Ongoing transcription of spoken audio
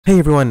Hey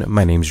everyone,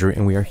 my name's Rewt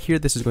and we are here.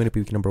 This is going to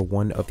be week number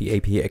 1 of the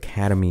AP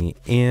Academy,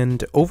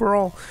 and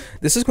overall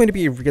this is going to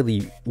be a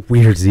really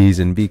weird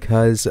season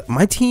because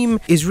my team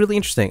is really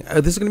interesting.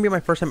 This is going to be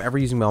my first time ever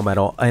using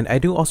Melmetal, and I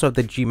do also have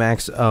the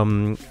G-Max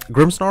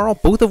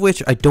Grimmsnarl, both of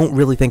which I don't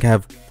really think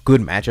have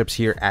good matchups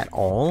here at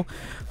all.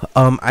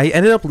 I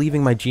ended up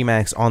leaving my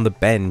G-Max on the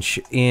bench,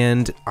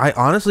 and I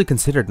honestly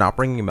considered not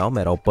bringing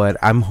Melmetal, but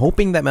I'm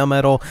hoping that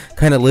Melmetal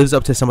kind of lives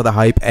up to some of the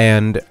hype,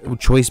 and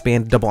Choice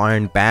Band Double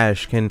Iron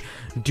Bash can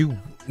do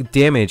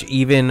damage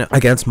even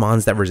against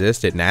mons that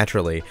resist it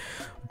naturally.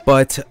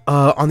 But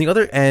on the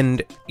other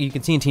end, you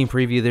can see in team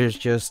preview, there's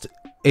just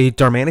a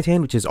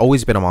Darmanitan, which has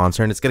always been a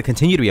monster, and it's going to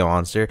continue to be a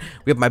monster.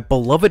 We have my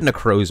beloved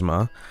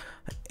Necrozma,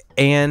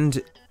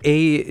 and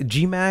a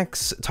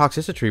G-Max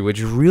Toxicity,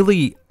 which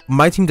really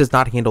my team does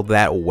not handle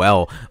that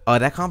well.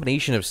 That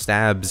combination of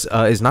stabs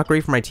is not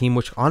great for my team,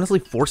 which honestly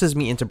forces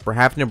me into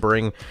having to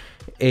bring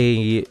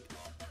a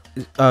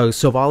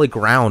Sovali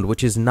Ground,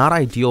 which is not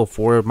ideal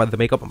for the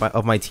makeup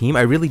of my team.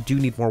 I really do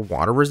need more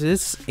water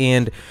resist,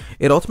 and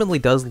it ultimately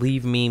does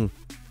leave me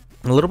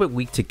a little bit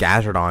weak to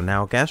Gastrodon.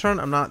 Now, Gastrodon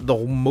I'm not the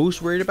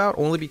most worried about,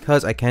 only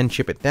because I can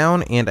chip it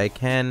down, and I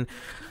can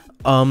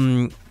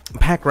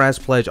pack Grass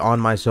Pledge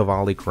on my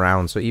Sovali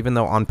Ground. So even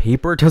though on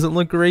paper it doesn't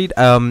look great,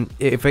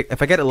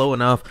 if I get it low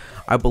enough,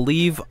 I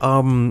believe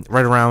right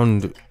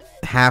around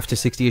half to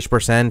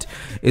 60-ish%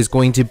 is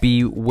going to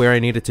be where I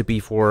need it to be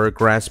for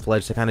Grass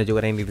Pledge to kind of do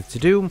what I needed to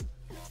do.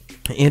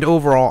 And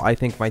overall, I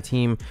think my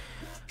team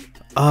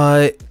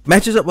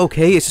matches up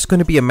okay. It's just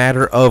going to be a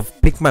matter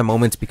of picking my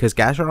moments, because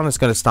Gastrodon is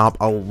going to stop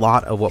a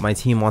lot of what my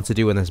team wants to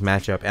do in this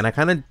matchup, and I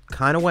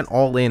kind of went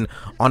all in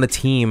on a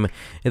team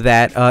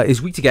that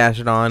is weak to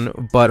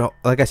Gastrodon, but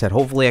like I said,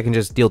 hopefully I can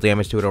just deal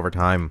damage to it over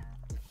time.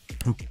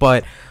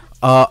 But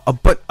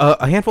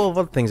a handful of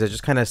other things that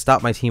just kind of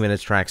stop my team in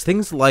its tracks.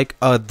 Things like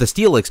the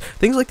Steelix.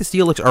 Things like the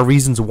Steelix are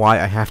reasons why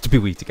I have to be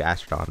weak to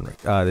Gastrodon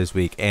this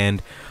week,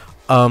 and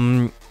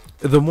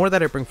the more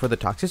that I bring for the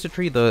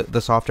Toxicity,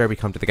 the softer I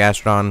become to the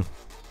Gastrodon.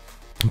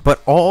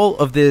 But all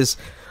of this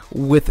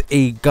with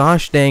a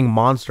gosh dang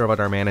monster of a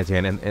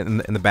Darmanitan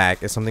in the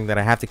back is something that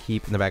I have to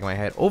keep in the back of my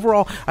head.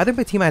 Overall, I think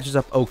my team matches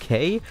up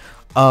okay.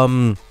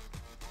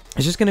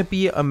 It's just going to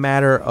be a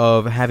matter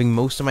of having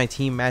most of my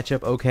team match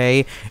up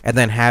okay, and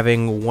then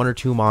having 1 or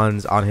 2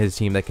 mons on his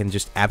team that can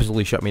just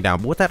absolutely shut me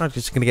down. But with that, I'm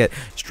just going to get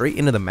straight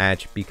into the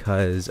match,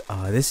 because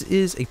this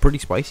is a pretty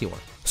spicy one.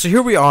 So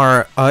here we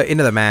are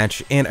into the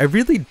match, and I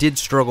really did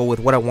struggle with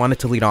what I wanted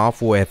to lead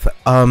off with.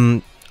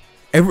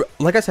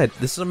 Like I said,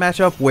 this is a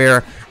matchup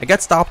where I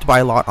got stopped by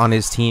a lot on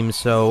his team,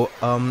 so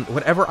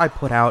whatever I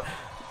put out,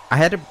 I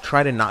had to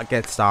try to not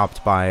get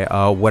stopped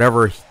by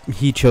whatever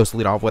he chose to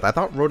lead off with. I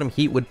thought Rotom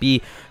Heat would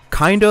be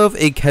kind of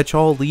a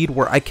catch-all lead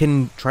where I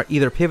can try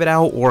either pivot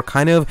out or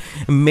kind of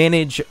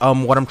manage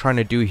what I'm trying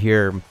to do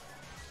here.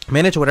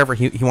 Manage whatever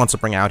he wants to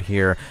bring out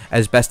here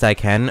as best I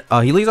can.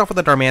 He leads off with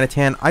a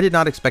Darmanitan. I did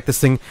not expect this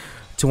thing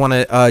to want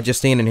to just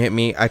stand and hit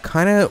me. I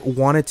kind of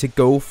wanted to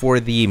go for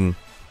the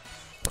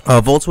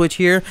Volt Switch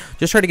here,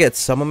 just try to get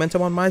some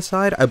momentum on my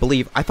side. I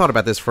thought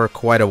about this for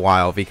quite a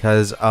while,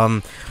 because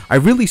I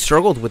really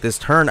struggled with this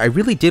turn. I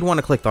really did want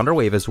to click Thunder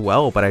Wave as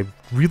well, but I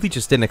really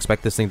just didn't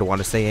expect this thing to want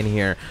to stay in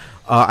here.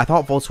 I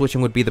thought Volt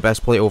Switching would be the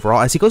best play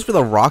overall, as he goes for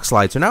the Rock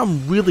Slide. So now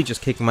I'm really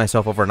just kicking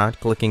myself over not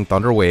clicking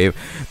Thunder Wave,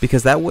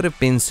 because that would have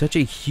been such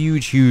a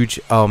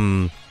huge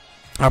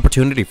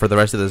opportunity for the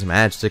rest of this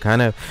match to kind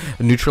of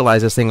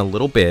neutralize this thing a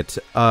little bit.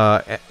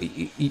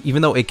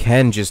 Even though it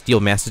can just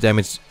deal massive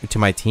damage to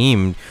my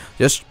team,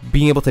 just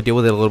being able to deal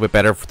with it a little bit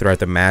better throughout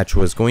the match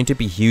was going to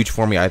be huge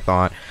for me, I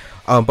thought.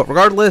 But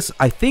regardless,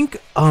 I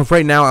think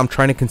right now I'm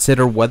trying to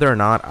consider whether or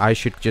not I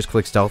should just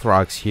click Stealth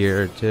Rocks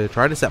here to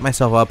try to set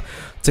myself up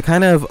to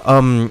kind of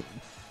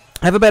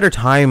have a better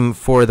time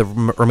for the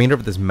remainder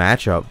of this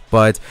matchup.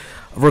 But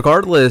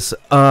regardless,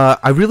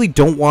 I really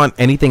don't want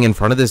anything in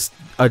front of this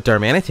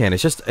Darmanitan.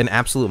 It's just an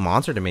absolute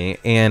monster to me,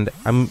 and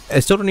I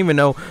still don't even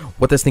know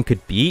what this thing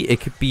could be.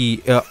 It could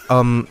be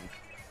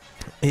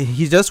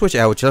he does switch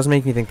out, which does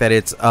make me think that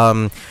it's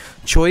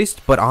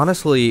choiced, but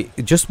honestly,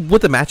 just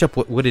with the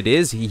matchup what it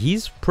is,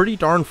 he's pretty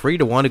darn free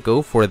to want to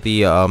go for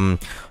the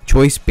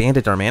Choice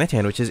Banded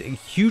Darmanitan, which is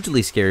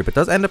hugely scary, but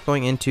does end up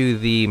going into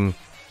the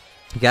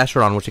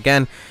Gastrodon, which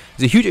again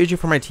is a huge issue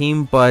for my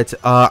team. But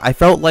I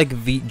felt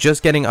like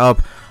just getting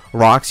up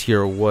rocks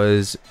here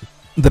was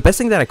the best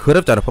thing that I could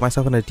have done to put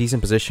myself in a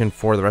decent position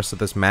for the rest of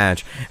this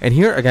match. And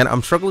here again,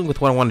 I'm struggling with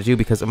what I want to do,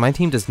 because my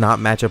team does not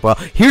match up well.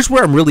 Here's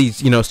where I'm really,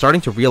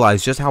 starting to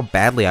realize just how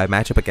badly I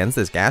match up against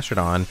this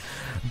Gastrodon.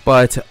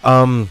 But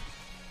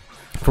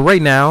for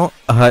right now,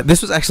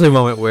 this was actually a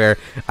moment where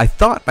I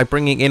thought by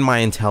bringing in my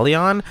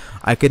Inteleon,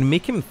 I could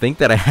make him think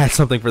that I had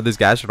something for this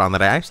Gastrodon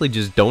that I actually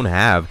just don't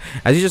have,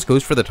 as he just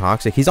goes for the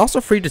Toxic. He's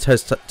also free to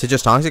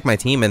just Toxic my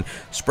team and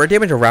spread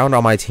damage around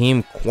on my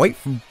team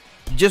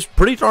just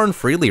pretty darn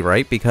freely,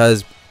 right?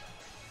 Because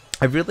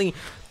I really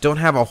don't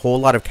have a whole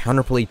lot of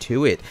counterplay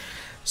to it.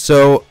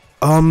 So,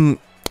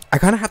 I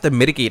kind of have to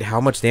mitigate how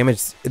much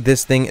damage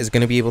this thing is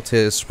going to be able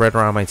to spread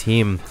around my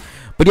team.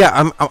 But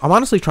yeah, I'm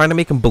honestly trying to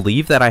make him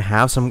believe that I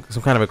have some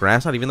kind of a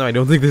grass knot, even though I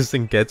don't think this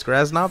thing gets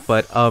grass knot.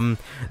 But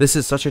this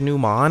is such a new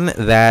mon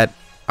that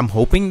I'm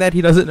hoping that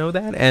he doesn't know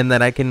that, and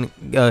that I can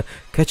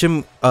catch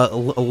him a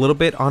little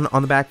bit on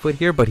the back foot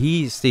here. But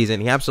he stays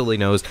in. He absolutely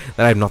knows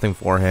that I have nothing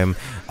for him.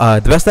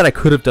 The best that I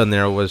could have done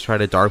there was try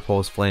to Dark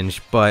Pulse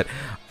flinch, but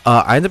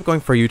I ended up going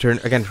for a U-turn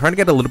again, trying to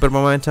get a little bit of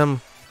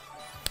momentum.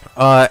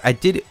 I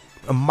did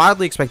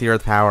mildly expect the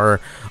Earth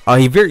Power.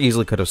 He very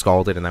easily could have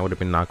scalded, and that would have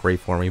been not great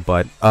for me.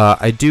 But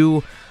I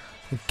do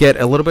get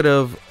a little bit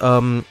of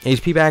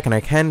HP back, and I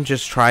can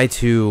just try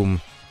to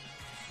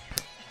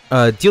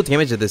deal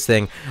damage to this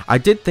thing. I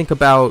did think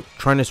about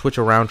trying to switch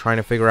around, trying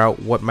to figure out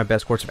what my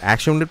best course of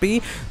action would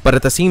be, but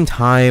at the same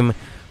time,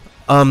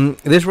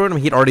 this Rotom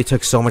Heat already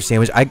took so much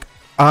damage.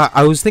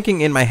 I was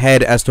thinking in my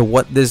head as to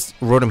what this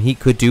Rotom Heat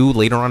could do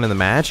later on in the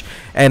match,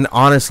 and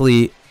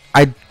honestly,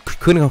 I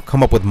couldn't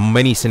come up with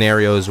many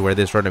scenarios where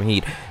this Rotom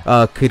Heat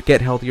could get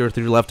healthier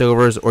through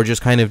leftovers, or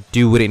just kind of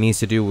do what it needs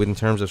to do in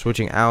terms of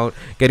switching out,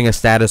 getting a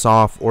status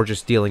off, or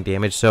just dealing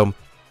damage. So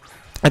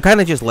I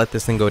kind of just let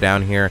this thing go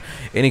down here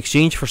in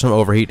exchange for some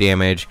overheat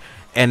damage.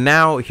 And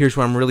now here's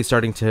where I'm really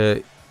starting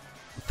to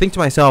think to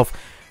myself,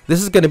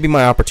 this is going to be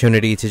my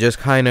opportunity to just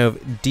kind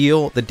of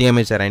deal the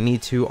damage that I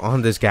need to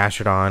on this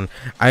Gastrodon.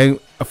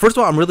 First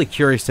of all, I'm really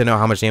curious to know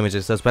how much damage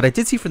this does, but I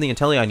did see from the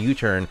Inteleon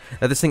U-turn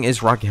that this thing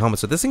is Rocky Helmet,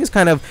 so this thing is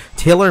kind of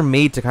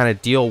tailor-made to kind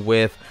of deal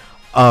with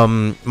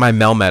my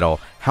Melmetal.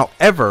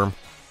 However,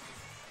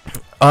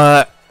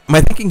 my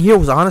thinking here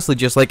was honestly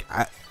just like,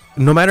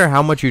 no matter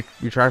how much you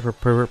try to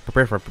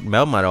prepare for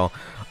Melmetal,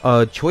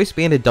 Choice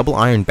Banded Double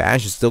Iron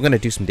Bash is still going to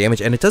do some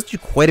damage, and it does do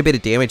quite a bit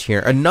of damage here,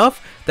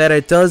 enough that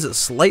it does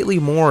slightly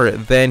more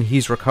than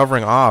he's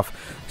recovering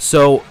off.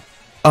 So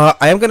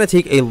I am going to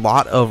take a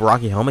lot of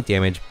Rocky Helmet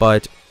damage,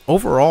 but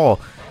overall,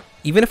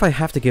 even if I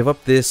have to give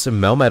up this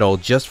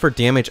Melmetal just for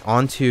damage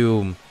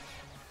onto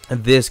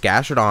this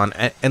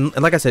Gastrodon, and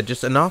like I said,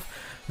 just enough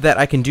that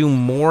I can do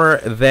more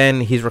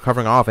than he's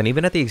recovering off, and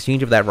even at the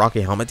exchange of that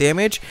Rocky Helmet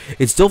damage,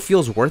 it still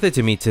feels worth it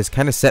to me to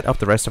kind of set up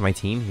the rest of my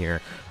team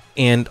here.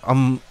 And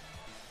I'm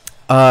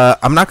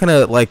not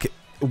gonna like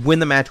win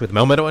the match with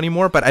Melmetal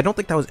anymore, but I don't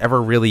think that was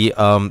ever really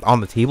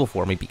on the table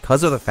for me,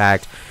 because of the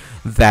fact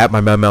that my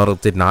Melmetal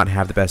did not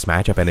have the best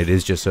matchup, and it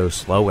is just so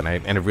slow, and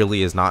it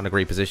really is not in a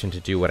great position to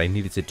do what I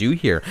needed to do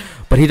here.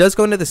 But he does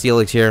go into the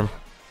Steelix here.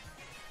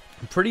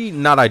 Pretty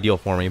not ideal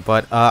for me,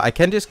 but I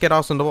can just get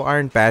off some Double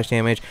Iron Bash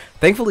damage.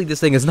 Thankfully, this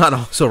thing is not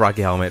also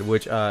Rocky Helmet,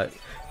 which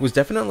was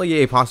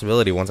definitely a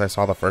possibility once I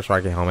saw the first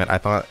Rocky Helmet. I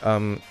thought,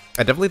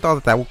 I definitely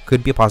thought that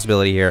could be a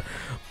possibility here,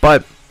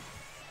 but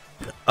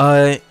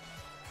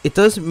it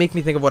does make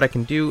me think of what I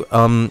can do.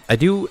 I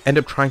do end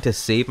up trying to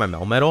save my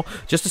Melmetal,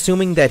 just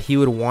assuming that he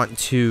would want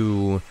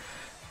to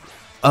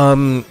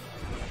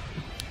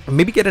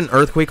maybe get an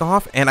Earthquake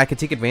off, and I could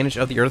take advantage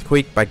of the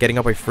Earthquake by getting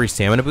up a free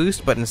stamina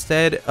boost, but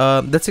instead,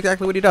 that's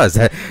exactly what he does.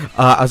 I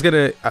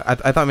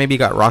thought maybe he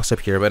got Rocks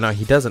up here, but no,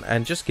 he doesn't,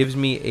 and just gives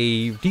me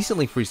a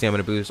decently free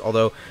stamina boost,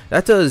 although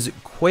that does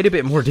quite a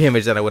bit more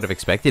damage than I would have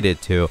expected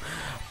it to.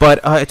 But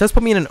it does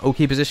put me in an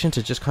okay position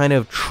to just kind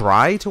of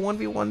try to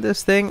 1v1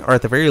 this thing, or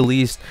at the very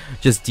least,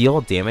 just deal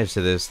damage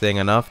to this thing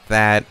enough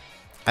that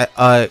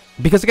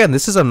because again,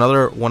 this is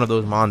another one of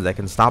those mons that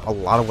can stop a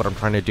lot of what I'm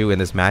trying to do in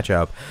this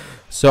matchup.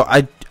 So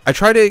I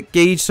try to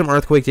gauge some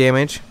Earthquake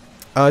damage.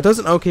 It does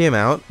an okay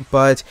amount,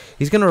 but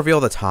he's going to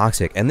reveal the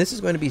Toxic, and this is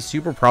going to be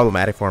super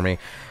problematic for me.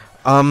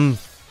 I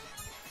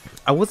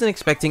wasn't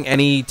expecting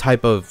any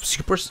type of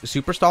super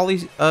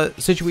stally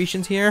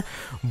situations here,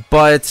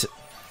 but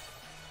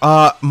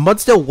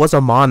Mudsdale was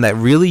a mon that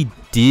really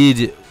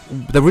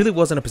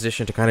was in a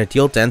position to kind of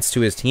deal dents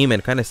to his team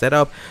and kind of set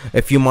up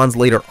a few mons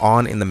later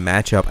on in the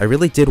matchup. I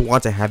really did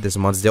want to have this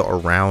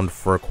Mudsdale around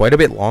for quite a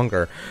bit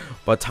longer,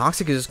 but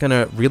Toxic is just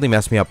gonna really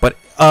mess me up. But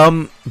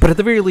at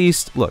the very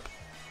least, look,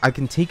 I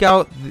can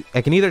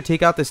either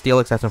take out this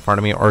Steelix that's in front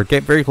of me, or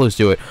get very close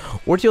to it,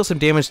 or deal some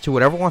damage to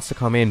whatever wants to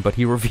come in. But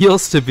he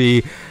reveals to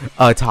be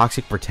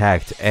Toxic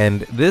Protect,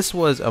 and this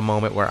was a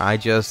moment where I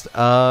just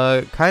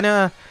kind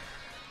of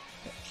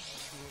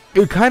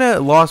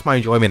lost my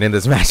enjoyment in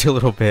this match a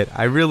little bit.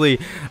 I really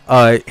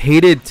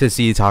hated to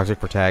see Toxic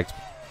Protect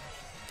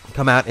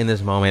come out in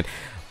this moment,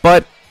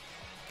 but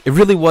it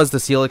really was the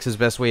Steelix's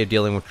best way of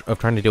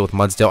trying to deal with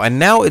Mudsdale, and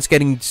now it's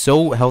getting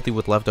so healthy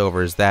with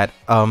leftovers that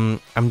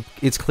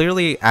it's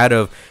clearly out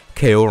of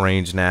KO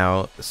range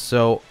now.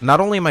 So not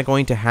only am I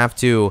going to have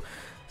to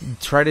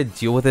try to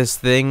deal with this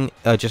thing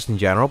just in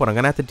general, but I'm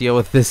gonna have to deal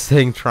with this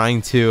thing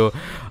trying to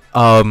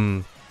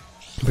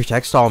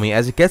Protect stall me,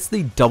 as it gets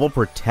the double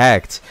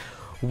Protect,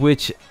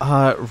 which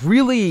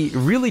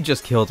really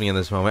just killed me in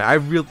this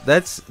moment.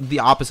 That's the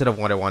opposite of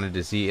what I wanted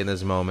to see in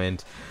this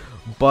moment,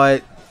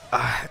 but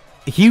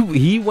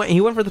he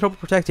went for the double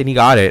Protect and he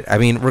got it. I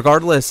mean,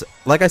 regardless,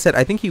 like I said,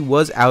 I think he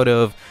was out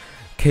of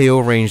KO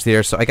range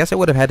there, so I guess I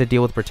would have had to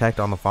deal with Protect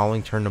on the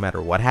following turn no matter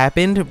what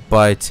happened.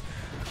 But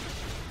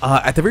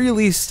at the very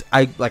least,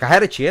 I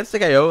had a chance to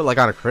KO like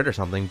on a crit or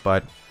something,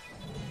 but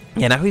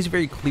yeah, now he's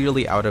very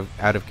clearly out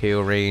of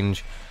KO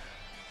range.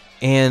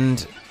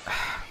 and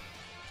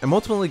I'm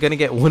ultimately gonna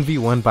get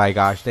 1v1 by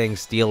gosh dang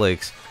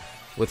Steelix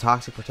with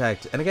Toxic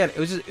Protect. And again, it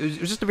was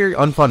just a very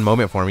unfun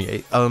moment for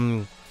me.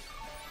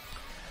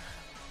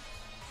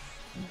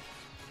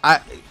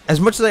 As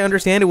much as I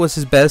understand it was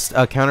his best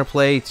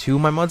counterplay to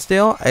my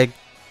Mudsdale,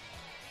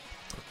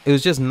 it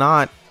was just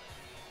not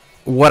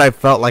what I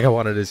felt like I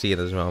wanted to see in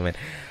this moment.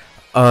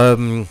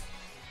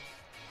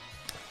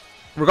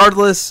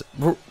 Regardless,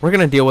 we're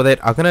gonna deal with it.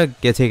 I'm gonna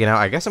get taken out.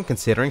 I guess I'm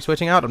considering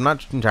switching out. I'm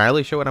not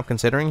entirely sure what I'm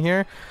considering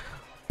here,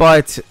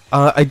 but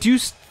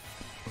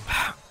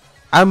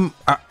I'm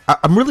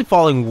really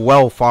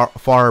falling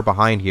far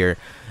behind here.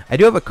 I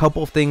do have a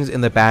couple of things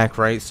in the back,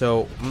 right?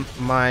 So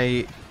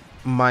my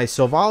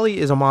Silvally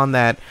is a mon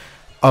that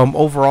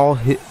overall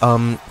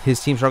his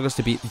team struggles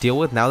to deal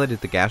with now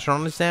that the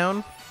Gastron is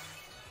down,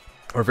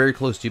 or very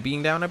close to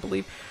being down, I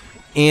believe,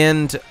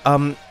 and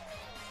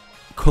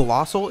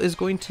Coalossal is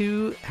going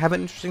to have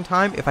an interesting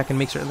time if I can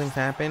make certain things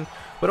happen.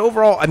 But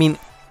overall, I mean,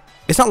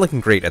 it's not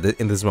looking great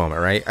in this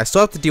moment, right? I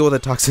still have to deal with the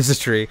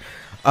toxicity.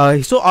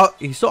 He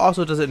still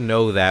also doesn't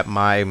know that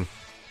my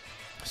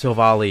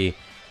Silvally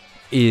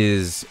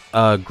is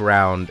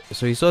ground,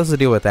 so he still has to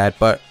deal with that.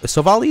 But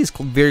Silvally is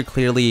very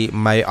clearly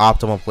my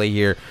optimal play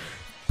here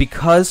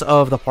because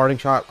of the parting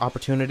shot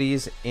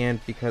opportunities and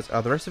because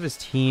the rest of his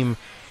team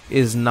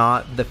is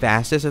not the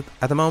fastest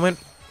at the moment.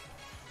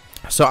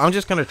 So I'm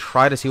just going to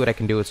try to see what I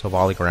can do with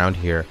Silvally ground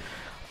here.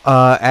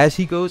 As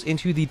he goes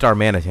into the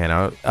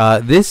Darmanitan.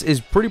 This is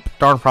pretty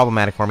darn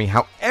problematic for me.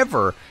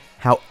 However,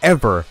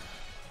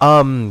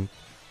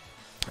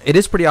 it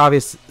is pretty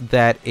obvious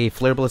that a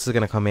Flare Blitz is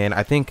going to come in.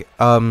 I think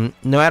no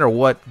matter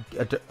what,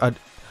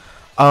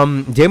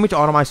 damage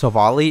on my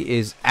Silvally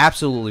is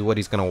absolutely what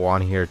he's going to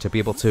want here to be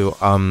able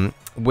to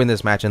win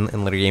this match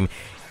in later game,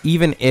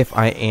 even if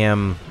I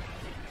am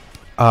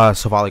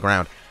Silvally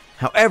ground.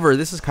 However,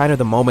 this is kind of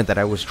the moment that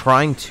I was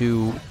trying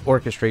to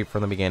orchestrate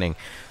from the beginning.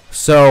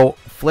 So,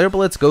 Flare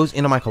Blitz goes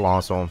into my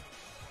Coalossal.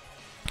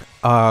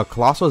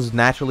 Coalossal is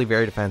naturally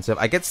very defensive.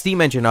 I get Steam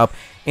Engine up,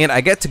 and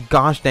I get to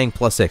gosh dang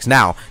 +6.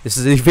 Now, this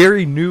is a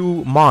very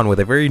new mon with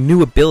a very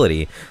new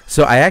ability,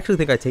 so I actually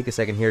think I take a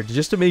second here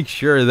just to make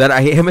sure that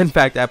I am in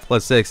fact at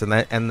 +6,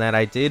 and that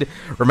I did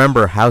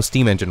remember how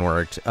Steam Engine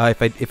worked.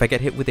 If I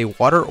get hit with a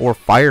water or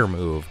fire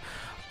move,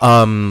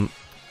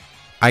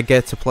 I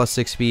get to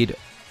 +6 speed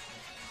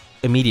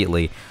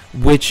immediately,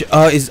 which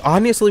is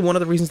honestly one of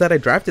the reasons that I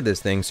drafted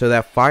this thing, so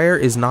that fire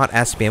is not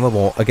as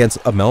spammable against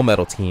a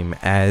Melmetal team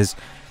as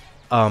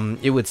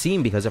it would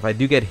seem, because if I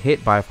do get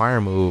hit by a fire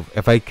move,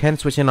 if I can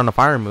switch in on a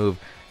fire move,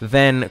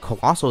 then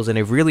Coalossal is in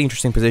a really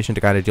interesting position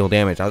to kind of deal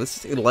damage. Now,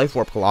 this is a Life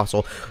Orb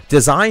Coalossal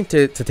designed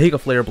to take a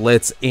Flare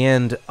Blitz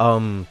and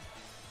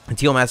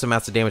deal massive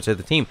amounts of damage to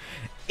the team,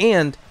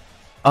 and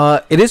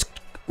it is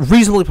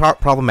reasonably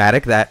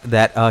problematic that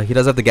he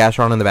does have the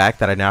Gastron in the back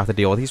that I now have to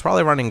deal with. He's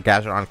probably running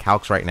Gastron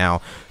Calcs right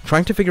now,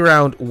 trying to figure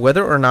out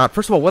whether or not,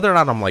 first of all, whether or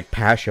not I'm like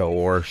Pasho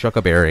or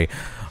Shuckleberry,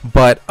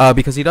 but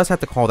because he does have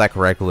to call that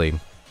correctly.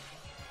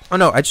 Oh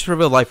no, I just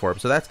revealed Life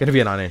Orb, so that's going to be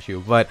a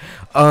non-issue, but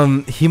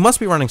he must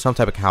be running some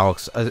type of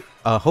Calcs,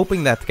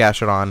 hoping that the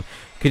Gastron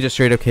could just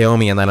straight up KO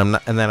me, and then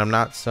I'm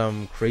not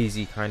some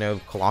crazy kind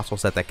of Coalossal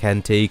set that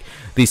can take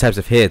these types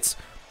of hits.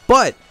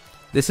 But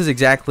this is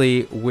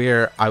exactly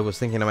where I was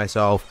thinking to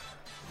myself,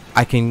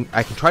 I can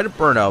try to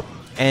burn up,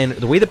 and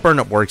the way that burn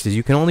up works is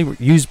you can only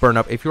use burn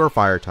up if you're a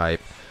fire type,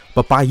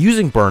 but by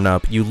using burn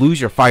up you lose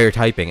your fire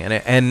typing,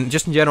 and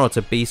just in general it's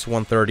a base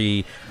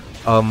 130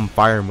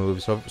 fire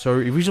move, so a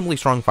reasonably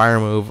strong fire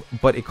move,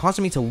 but it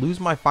causes me to lose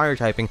my fire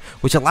typing,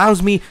 which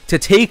allows me to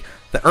take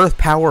the earth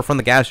power from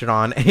the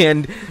Gastrodon.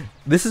 And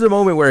this is a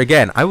moment where,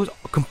 again, I was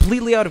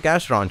completely out of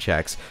Gastrodon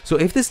checks, so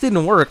if this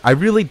didn't work, I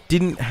really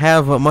didn't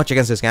have much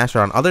against this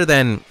Gastrodon other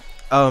than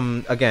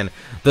again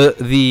the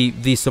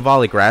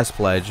Silvally Grass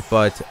Pledge,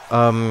 but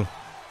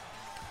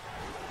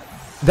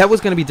that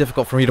was going to be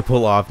difficult for me to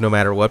pull off no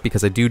matter what,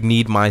 because I do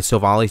need my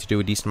Silvally to do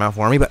a decent amount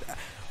for me. But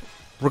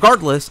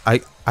regardless,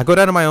 I go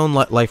down to my own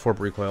Life Orb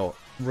recoil.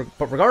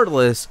 But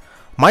regardless,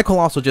 my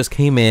Coalossal just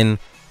came in,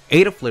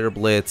 ate a Flare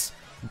Blitz,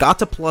 got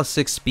to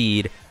 +6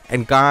 speed,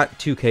 and got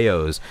 2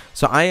 KOs.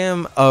 So I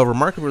am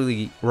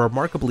remarkably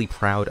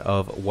proud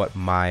of what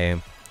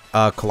my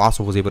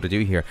Coalossal was able to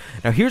do here.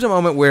 Now here's a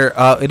moment where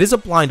it is a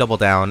blind double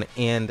down,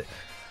 and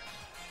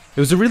it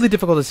was a really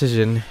difficult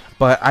decision,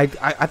 but I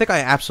think I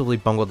absolutely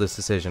bungled this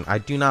decision.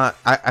 I'm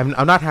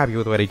not happy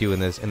with what I do in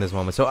this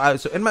moment. So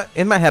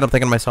in my head I'm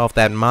thinking to myself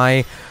that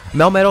my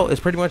Melmetal is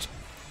pretty much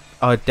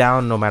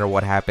down no matter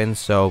what happens.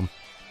 So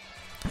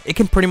it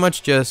can pretty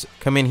much just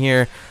come in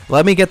here,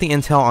 let me get the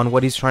intel on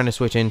what he's trying to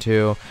switch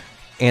into,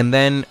 and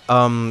then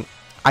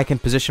I can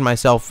position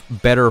myself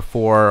better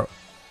for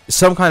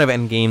some kind of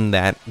end game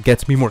that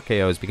gets me more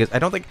KOs, because I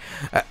don't think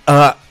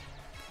I'm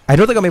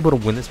able to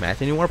win this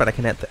match anymore, but I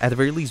can at the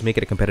very least make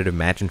it a competitive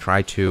match and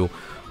try to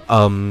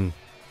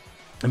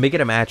make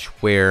it a match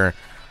where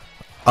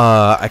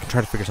I can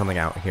try to figure something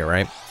out here,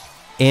 right?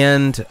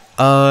 And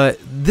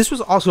this was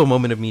also a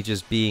moment of me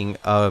just being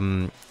a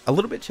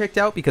little bit checked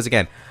out, because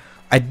again,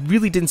 I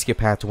really didn't see a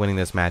path to winning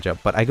this matchup,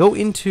 but I go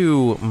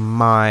into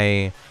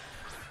my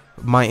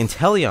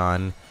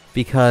Inteleon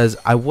because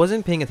I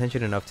wasn't paying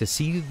attention enough to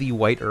see the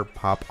white herb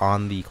pop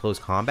on the close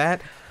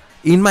combat.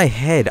 In my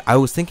head, I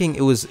was thinking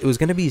it was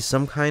going to be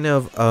some kind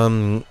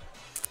of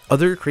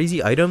other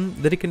crazy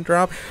item that it can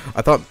drop.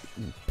 I thought,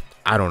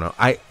 I don't know.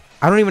 I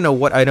don't even know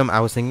what item I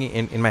was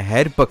thinking in my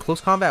head, but close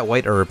combat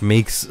white herb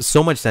makes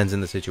so much sense in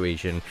the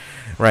situation,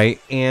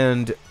 right?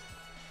 And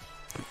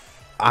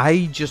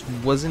I just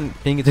wasn't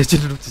paying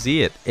attention enough to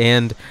see it.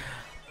 And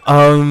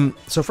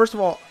so first of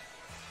all,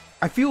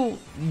 I feel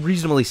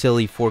reasonably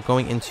silly for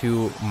going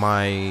into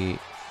my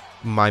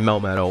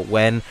Melmetal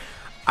when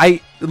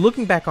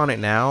looking back on it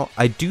now,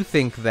 I do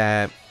think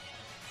that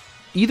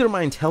either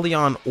my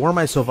Inteleon or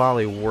my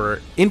Silvally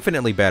were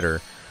infinitely better.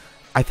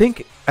 I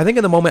think in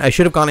the moment I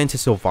should have gone into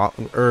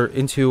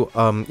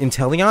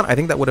Inteleon. I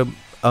think that would have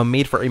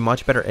made for a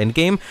much better end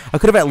game. I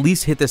could have at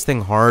least hit this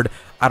thing hard.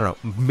 I don't know,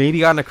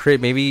 maybe gotten a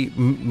crit,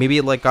 maybe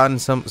like gotten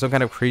some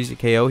kind of crazy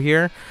KO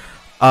here.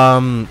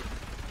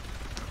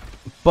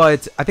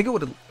 But I think it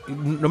would have,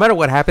 no matter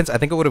what happens, I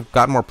think it would have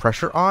gotten more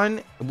pressure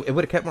on. It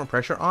would have kept more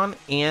pressure on,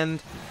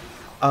 and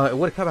it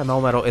would have kept my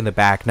Melmetal in the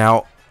back.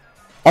 Now,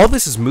 all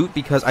this is moot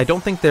because I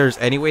don't think there's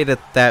any way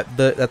that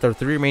the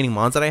 3 remaining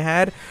mons that I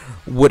had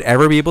would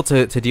ever be able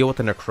to deal with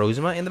the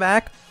Necrozma in the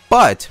back.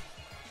 But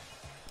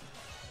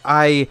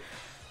I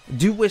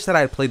do wish that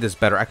I had played this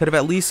better. I could have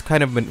at least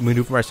kind of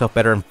maneuvered myself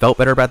better and felt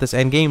better about this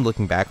end game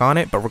looking back on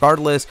it. But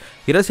regardless,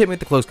 he does hit me with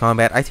the close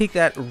combat. I take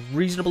that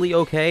reasonably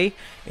okay,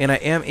 and I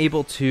am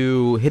able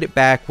to hit it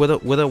back with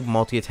a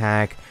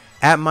multi-attack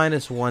at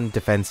 -1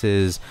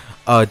 defenses.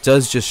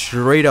 Does just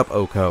straight up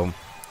Oko.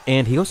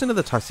 And he goes into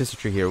the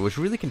Toxicity here, which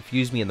really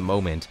confused me in the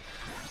moment.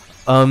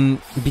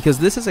 Because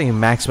this is a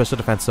max special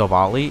defense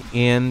Silvally,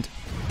 and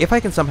if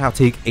I can somehow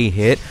take a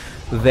hit,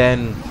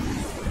 then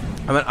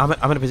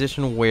I'm in a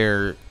position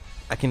where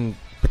I can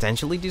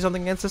potentially do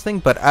something against this thing.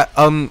 But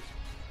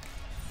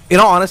in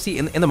all honesty,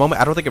 in the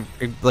moment, I don't think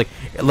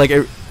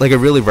it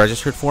really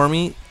registered for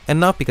me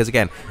enough, because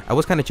again, I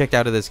was kind of checked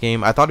out of this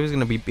game. I thought he was going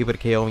to be able to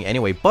KO me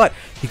anyway, but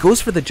he goes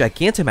for the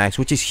Gigantamax,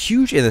 which is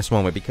huge in this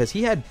moment because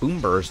he had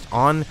Boom Burst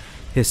on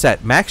his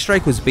set. Max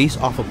Strike was based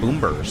off of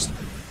Boom Burst,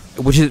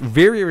 which is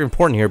very, very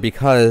important here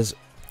because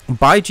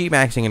by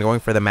G-Maxing and going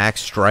for the Max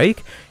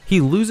Strike,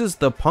 he loses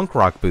the Punk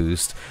Rock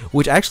boost,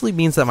 which actually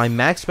means that my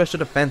Max Special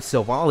Defense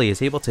Silvally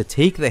is able to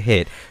take the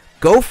hit,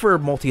 go for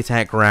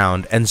multi-attack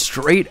ground, and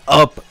straight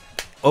up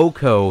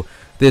Oko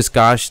this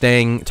gosh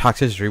dang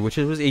Toxicity, which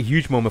was a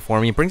huge moment for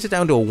me. It brings it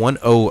down to a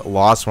 1-0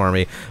 loss for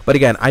me. But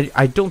again,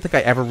 I don't think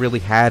I ever really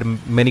had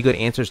many good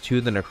answers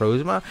to the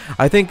Necrozma.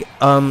 I think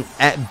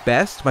at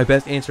best, my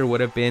best answer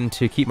would have been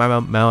to keep my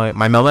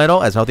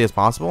Melmetal as healthy as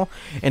possible,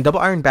 and Double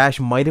Iron Bash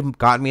might have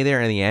gotten me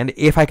there in the end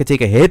if I could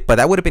take a hit, but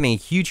that would have been a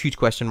huge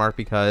question mark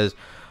because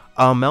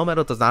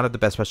Melmetal does not have the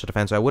best special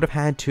defense, so I would have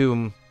had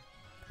to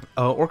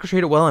orchestrate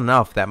it well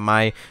enough that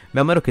my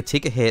Melmetal could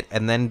take a hit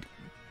and then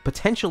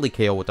potentially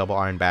KO with Double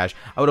Iron Bash.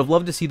 I would have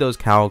loved to see those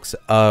calcs.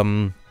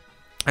 I'm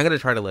gonna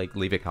try to like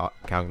leave a calc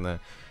in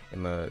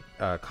the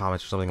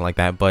comments or something like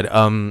that. But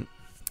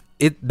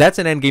that's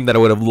an end game that I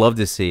would have loved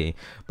to see.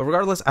 But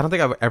regardless, I don't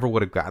think I ever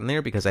would have gotten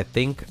there because I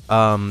think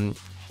even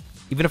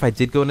if I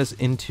did go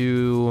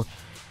into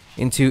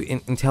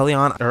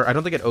Inteleon, or I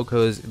don't think it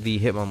Okos the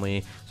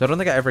Hitmonlee, so I don't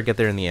think I ever get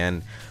there in the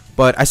end.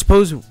 But I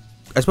suppose you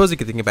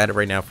could think about it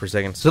right now for a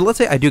second. So let's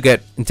say I do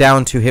get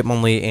down to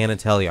Hitmonlee and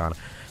Inteleon.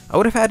 I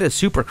would have had to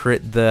super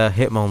crit the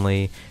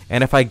Hitmonlee,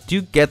 and if I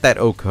do get that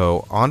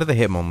Oko onto the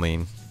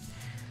Hitmonlee,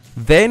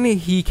 then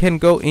he can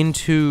go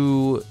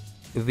into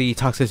the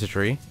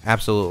Toxicity,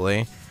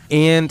 absolutely.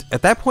 And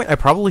at that point, I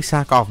probably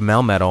sack off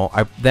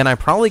Melmetal. Then I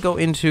probably go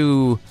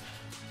into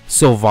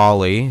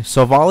Silvally.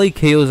 Silvally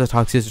KOs the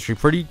Toxicity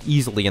pretty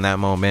easily in that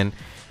moment,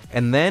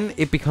 and then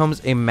it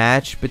becomes a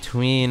match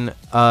between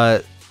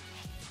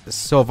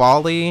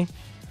Silvally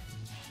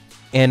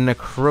and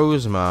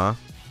Necrozma.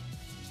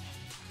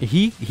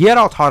 He had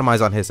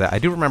Autotomize on his set. I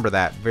do remember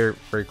that very,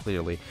 very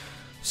clearly.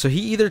 So he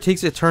either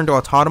takes a turn to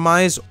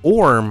Autotomize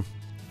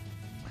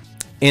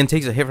and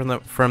takes a hit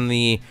from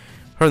the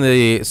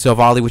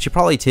Silvally, which he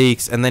probably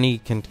takes, and then he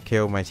can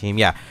KO my team.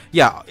 Yeah.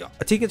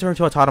 Taking a turn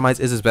to Autotomize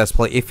is his best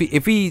play.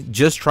 If he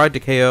just tried to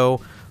KO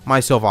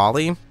my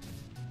Silvally,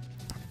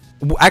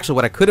 actually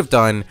what I could have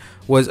done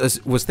was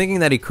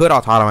thinking that he could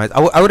Autotomize.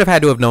 I would have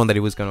had to have known that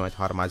he was going to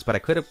Autotomize, but I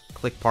could have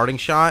clicked Parting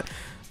Shot.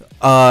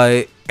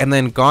 And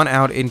then gone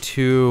out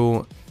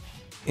into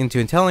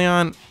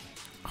Inteleon,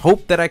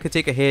 hope that I could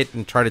take a hit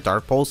and try to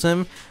Dark Pulse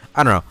him.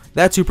 I don't know.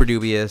 That's super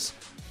dubious.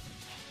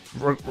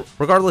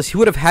 Regardless, he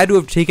would have had to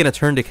have taken a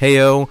turn to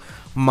KO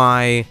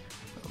my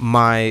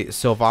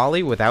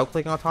Silvally without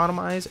clicking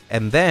Autotomize,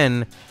 and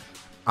then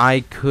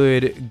I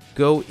could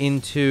go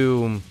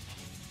into.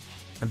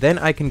 Then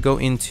I can go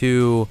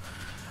into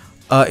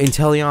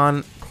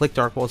Inteleon, click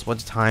Dark Pulse a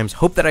bunch of times,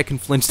 hope that I can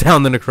flinch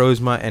down the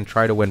Necrozma and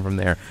try to win from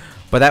there.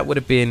 But that would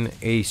have been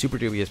a super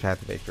dubious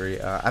path to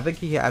victory. I think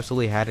he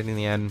absolutely had it in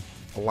the end.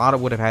 A lot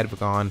of would have had to have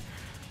gone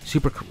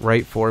super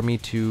right for me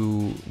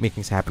to make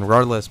things happen.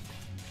 Regardless,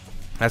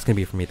 that's going to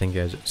be it for me. Thank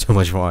you guys so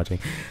much for watching.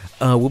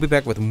 We'll be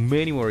back with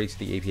many more weeks of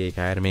the APA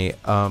Academy,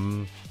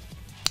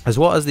 as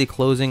well as the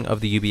closing of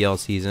the UBL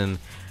season,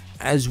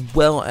 as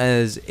well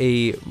as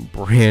a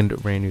brand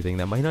new thing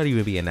that might not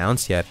even be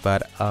announced yet,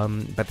 but by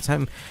the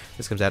time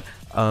this comes out,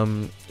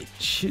 it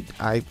should,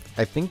 I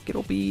think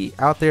it'll be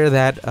out there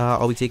that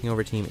I'll be taking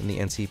over team in the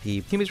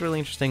NCP. Team is really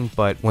interesting,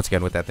 but once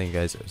again, with that, thank you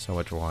guys so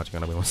much for watching,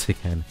 and I'll be once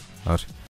again out.